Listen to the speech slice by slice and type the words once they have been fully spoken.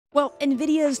Well,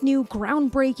 Nvidia's new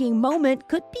groundbreaking moment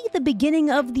could be the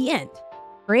beginning of the end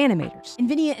for animators.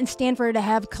 Nvidia and Stanford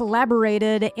have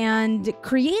collaborated and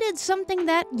created something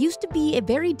that used to be a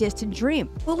very distant dream.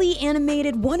 Fully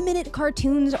animated 1-minute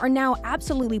cartoons are now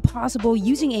absolutely possible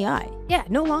using AI. Yeah,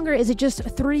 no longer is it just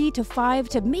 3 to 5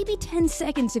 to maybe 10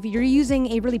 seconds if you're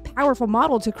using a really powerful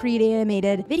model to create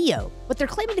animated video. What they're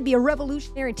claiming to be a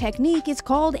revolutionary technique is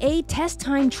called a test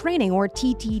time training, or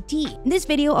TTT. In this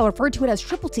video, I'll refer to it as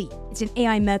Triple T. It's an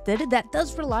AI method that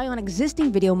does rely on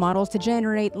existing video models to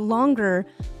generate longer,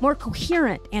 more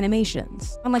coherent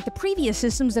animations. Unlike the previous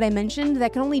systems that I mentioned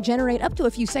that can only generate up to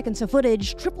a few seconds of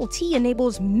footage, Triple T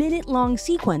enables minute-long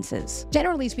sequences.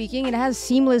 Generally speaking, it has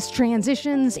seamless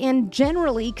transitions and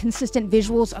generally consistent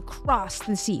visuals across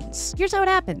the scenes. Here's how it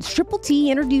happens. Triple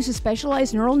T introduces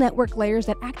specialized neural network layers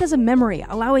that act as a memory,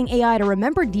 allowing AI to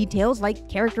remember details like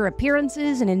character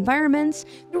appearances and environments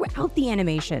throughout the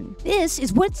animation. This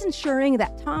is what's ensuring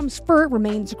that Tom's fur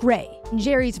remains gray and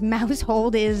Jerry's mouse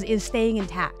hold is staying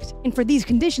intact, and for these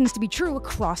conditions to be true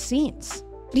across scenes.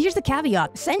 But here's the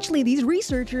caveat. Essentially, these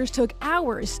researchers took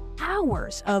hours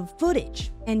of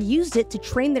footage and used it to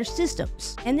train their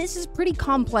systems. And this is pretty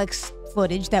complex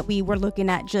footage that we were looking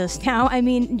at just now. I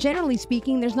mean, generally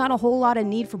speaking, there's not a whole lot of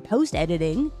need for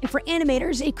post-editing. And for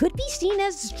animators, it could be seen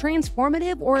as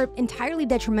transformative or entirely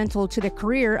detrimental to the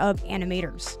career of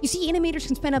animators. You see, animators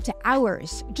can spend up to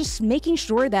hours just making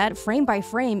sure that frame by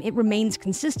frame, it remains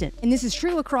consistent. And this is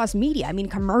true across media. I mean,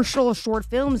 commercials, short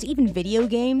films, even video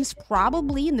games,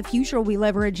 probably in the future will be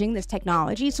leveraging this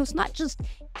technology. So it's not just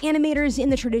animators in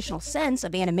the traditional sense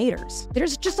of animators.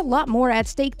 There's just a lot more at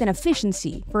stake than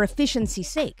efficiency for efficiency's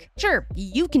sake. Sure,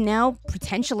 you can now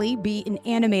potentially be an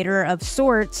animator of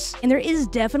sorts, and there is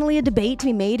definitely a debate to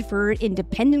be made for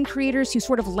independent creators who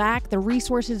sort of lack the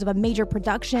resources of a major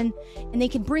production, and they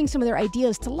can bring some of their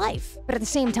ideas to life. But at the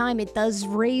same time, it does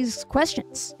raise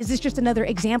questions. Is this just another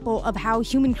example of how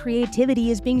human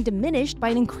creativity is being diminished by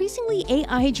an increasingly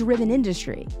AI-driven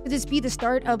industry? Could this be the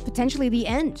start of potentially the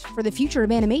end for the future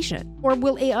of animation? Or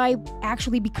will AI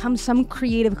actually become some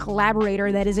creative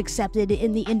collaborator that is accepted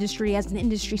in the industry as an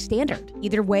industry standard?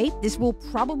 Either way, this will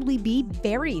probably be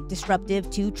very disruptive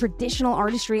to traditional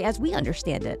artistry as we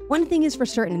understand it. One thing is for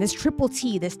certain, this Triple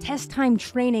T, this test time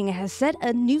training, has set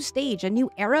a new stage, a new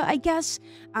era, I guess,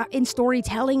 in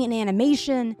storytelling, in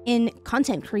animation, in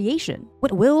content creation.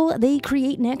 What will they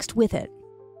create next with it?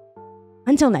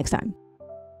 Until next time.